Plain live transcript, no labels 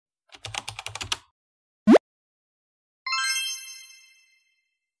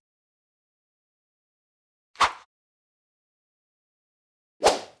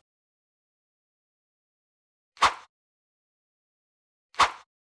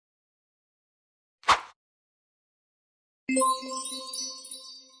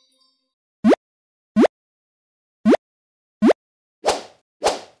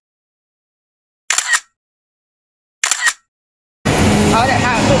เขาจะท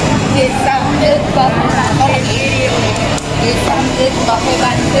ำกินซ้ำนึกก็ต้องวิดีโอกินซ้ำนึกก็ไป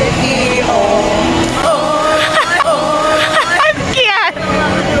บันทึกวิดีโอเกลียด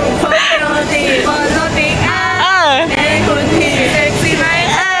โรตีเป็นคนที่เซ็กซี่ไหม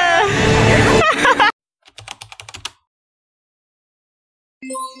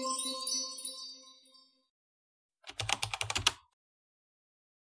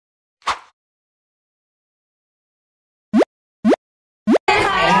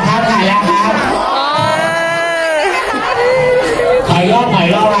ยอด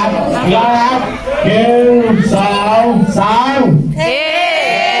ครับยอดครับ1 2 3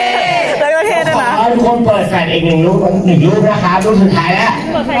แล้วก็เทด้วยนะขอให้ทุกคนเปิดแฟลชอีก1 รูปนะครับรูปสุดท้ายแล้ว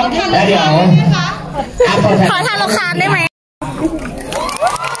เดี๋ยวขอทานลูกค้าได้ไหม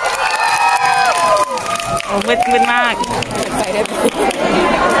โอ้มืดมาก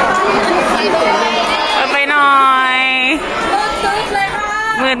ไปหน่อย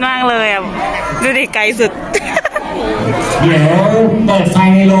มืดมากเลยอ่ะดูดิไกลสุดเดี๋ยวเปิดไฟ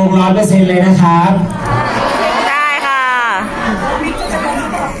ในโรง100%เลยนะครับได้ค่ะ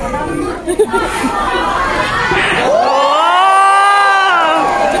โอ้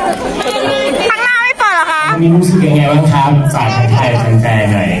ข้างหน้าไม่เปิดหรอคะมีรู้สึกยังไงบ้างครับฝากทักทายแฟน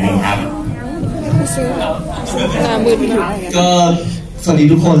ๆหน่อยนึงครับก็สวัสดี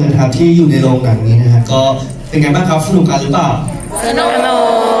ทุกคนเลยครับที่อยู่ในโรงหนังนี้นะฮะก็เป็นไงบ้างครับสนุกกันหรือเปล่าสนุก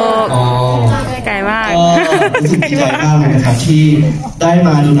อ๋อไกลมากก็รู้สึกดีใจมากเลยนะครับที่ได้ม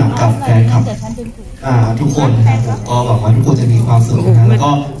าดูหนังกับแฟนคลับทุกคนนะครับก็หวังว่าทุกคนจะมีความสุขนะแล้วก็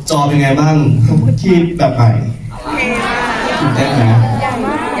จอเป็นไงบ้างที่แบบใหม่ตื่นเต้นนะ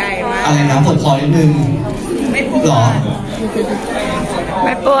อะไรนะปวดคอนิดนึงหรอไ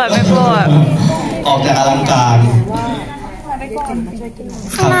ม่ปวดออกจากอลังการ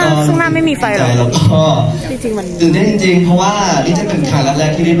ข้างหน้าไม่มีไฟหรอแล้วก็ตื่นเต้นจริงๆเพราะว่านี่จะเป็นครั้งแร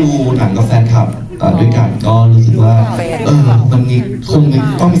กที่ได้ดูหนังกับแฟนคลับด้วยกันก็รู้สึกว่ามันมีคง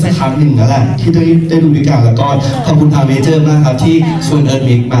ต้องมีสักครั้งหนึ่งแล้วแหละที่ได้ดูด้วยกันแล้วก็ขอบคุณทางเมเจอร์มากครับที่ชวนเอิร์ธ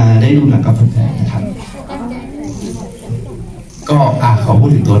มิกมาได้ดูหนังกับแฟนๆนะครับก็ขอพูด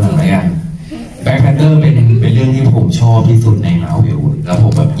ถึงตัวหนังหน่อยแบ็คแพนเตอร์เป็นเรื่องที่ผมชอบที่สุดในมาร์เวลแล้วผ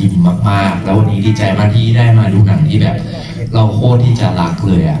มแบบอินมากๆแล้ววันนี้ดีใจมากที่ได้มาดูหนังที่แบบเราโคตรที่จะรัก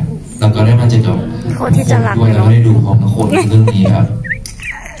เลยแล้วก็ได้มาเจอกับคนที่จะรักด้วยเราได้ดูพร้อมทุกคนเรื่องนี้แบบ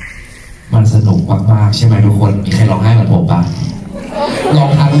มันสนุกมากๆใช่ไหมทุกคนมีใครร้องไห้เหมือนผมปะร้อง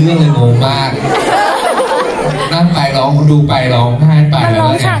ทั้งเรื่องเลยงงมากนั่งไปร้องดูไปร้องไห้ไปแล้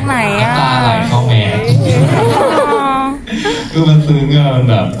วฉากไหนตาไหลเข้าแม่คือมันซึ้งมัน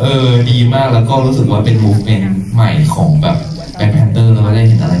แบบดีมากแล้วก็รู้สึกว่าเป็นมูฟเมนต์ใหม่ของแบบแบ็คแพนเตอร์แล้วก็ได้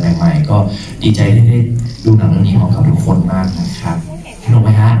เห็นอะไรใหม่ๆก็ดีใจที่ได้ดูหนังเรื่องนี้พร้อมกับทุกคนมากนะครับสนุกไหม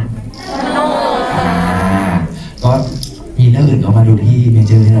ฮะก็มีเรื่องอื่นก็มาดูที่เมเ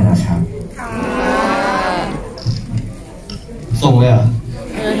จอร์นี่แหละนะครับส่งเลยอ่ะ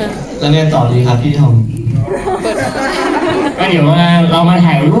แล้วไงต่อดีครับพี่ทอมก็เดี๋ยวเรามา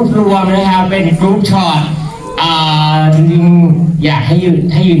ถ่ายรูปรวมนะครับเป็นกรุ๊ปช็อตจริงๆอยากให้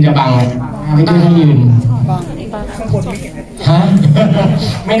ยืนจะบังไม่ต้องให้ยืนฮะ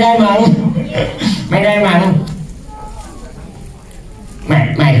ไม่ได้มั้งหม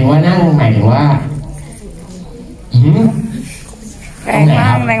ายถึงว่านั่งหมายถึงว่าแร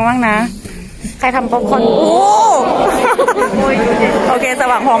งมากนะใครทำป๊อปคอร์นโอเคส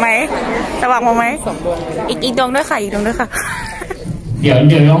ว่างพอไหมอีกดวงด้วยค่ะเ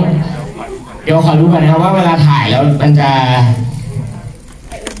ดี๋ยวขอรู้ก่อนนะครับว่าเวลาถ่ายแล้วมันจะ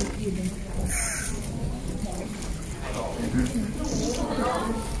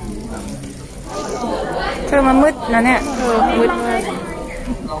มันมืดนะเนี่ยมืด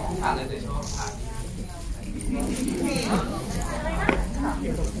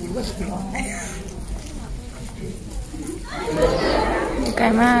ไกล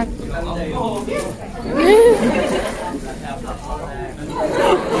มาก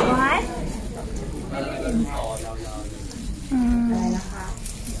ได้ไหม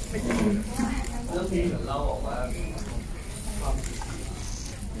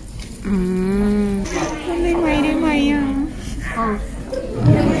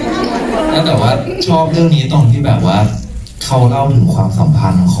แต่ว่าชอบเรื่องนี้ตรงที่แบบว่าเขาเล่าถึงความสัมพั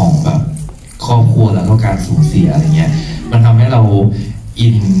นธ์ของแบบครอบครัวแล้วก็การสูญเสียอะไรเงี้ยมันทำให้เรา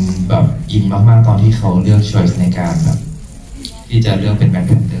อินมากๆตอนที่เขาเลือก choice ในการแบบที่จะเลือกเป็นแบล็คแ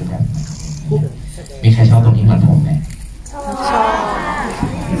พนเตอร์แบบมีใครชอบตรงนี้เหมือนผมไหมชอบ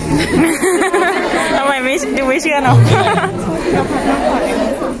ทำไมไม่เชื่อเนาะ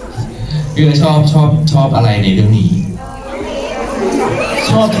พี่ชอบอะไรในเรื่องนี้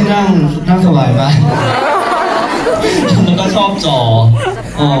ชอบที่นั่งสบายมาก แล้วก็ชอบจอ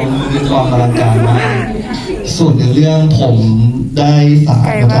มีความอลังการมากส่วนในเรื่องผมได้สาร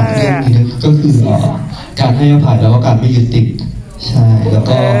มาจากเรื่องนี้ก็คือการให้อภัยแล้วก็การไม่ยึดติดใช่แล้ว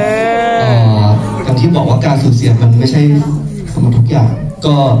ก็การที่บอกว่าการสูญเสียมันไม่ใช่สมมติทุกอย่าง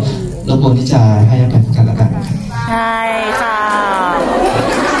ก็เราควรที่จะให้อภัยกันและกันครับ ใช่ค่ะ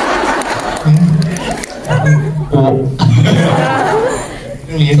โอ้เ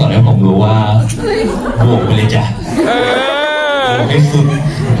รื่องนี้สอนให้ผมรู้ว่าบวกไปเลยจ้ะบวกให้สุด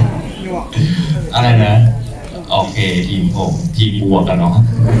อะไรนะโอเคทีมผมทีมบวกกันเนาะ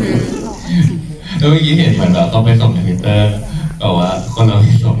แล้วเมื่อกี้เห็นเหมือนแบบต้องไปส่งในทวิตเตอร์บอกว่าคนเรา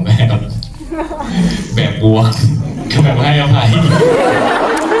มีส่งแบบบวกกับแบบให้อภัย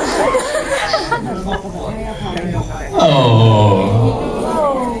โอ้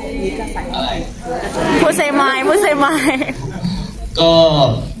อะไรพูดเซมายพูดเซมาย ก็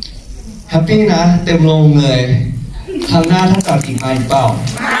แฮปปี้นะเต็มลงเลยครั้งหน้าถ้าจัดอีกมาอีกเปล่า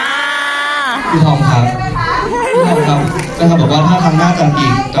พี่ทอมครับพี่ทอมครับนะครับบอกว่าถ้าครั้งหน้าจัดอี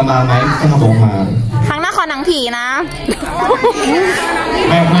กจะมาไหมนะครับบอกมา ครั้งหน้าขอหนังผีนะ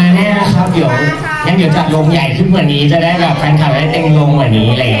แบบมาแน่นะครับเดี๋ยวจัดลงใหญ่ขึ้นกว่านี้จะได้แบบแฟนคลับได้เต็มลงกว่านี้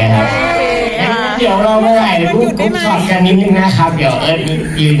อะไรอย่างเงี้ยครับเดี๋ยวเรามาถ่ายรูปกรุ๊ปช็อตกันนิดนึงนะครับเดี๋ยว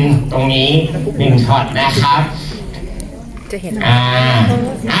ยืนตรงนี้1ช็อตนะครับจะเห็น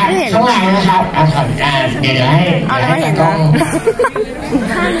ข้างหลังนะครับเดี๋ยวให้ตากล้อง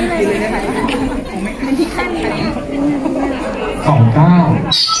ของ9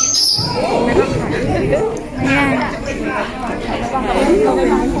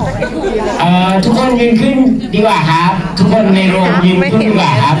ทุกคนยืนขึ้นดีกว่าครับทุกคนในโรงยืนขึ้นดีกว่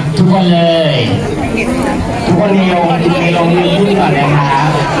าครับทุกคนเลยทุกคนในโรงยืนขึ้นก่อนเลยครับ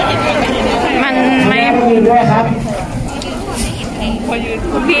มันไม่ยืนด้วยครับ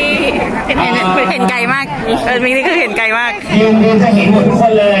พี่เห็นไกลมากมิกนี่คือเห็นไกลมากยืนจะเห็นหมดทุกค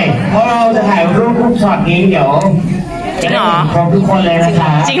นเลยเพราะเราจะถ่ายรูปช็อตนี้เดี๋ยวจริงเหรอครบทุกคนเลยนะค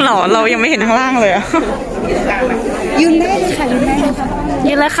ะจริงเหรอเรายังไม่เห็นข้างล่างเลยยืนได้เลยค่ะ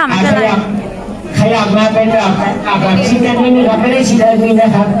ยืนเลยค่ะไม่เป็นไรขยับมาเป็นแบบชิดกันนิดนึงครับไม่ได้ชิดกันนิดนะ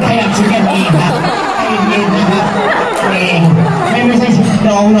ครับขยับชิดกันเองครับให้ยืนนะครับเองไม่ใช่ชิด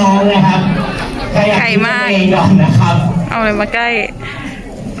น้องๆนะครับขยับชิดกันเองก่อนนะครับเอาเลยมาใกล้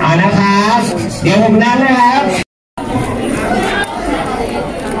นะครับเดี๋ยวผมนั่งนะครับ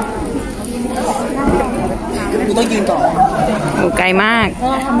กูต้องยืนก่อนโอ้ไกลมาก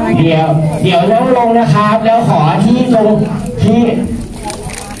เดี๋ยวลงนะครับแล้วขอที่ตรงที่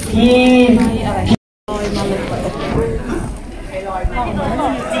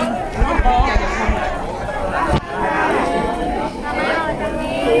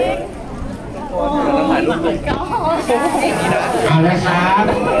เอาละครับ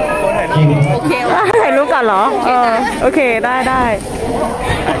โอเคถ่ายรูปก่อนเหรอโอเคได้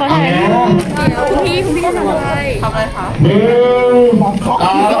เขาถ่ายพี่ทำอะไรคะ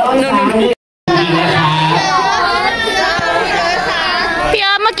พี่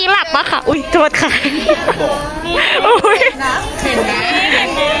เมื่อกี้หลับปะคะอุ้ยโทษค่ะอุ้ยเห็นไหม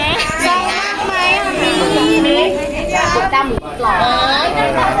ซองมากไหมมีดำหล่อ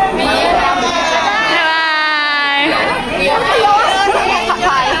มีดำขับไ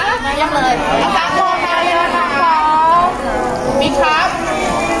ปยังเลยตามมองมาเลยนะคะมีครับ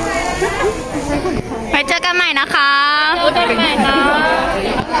ไปเจอกันใหม่นะคะเจอกันใหม่นะ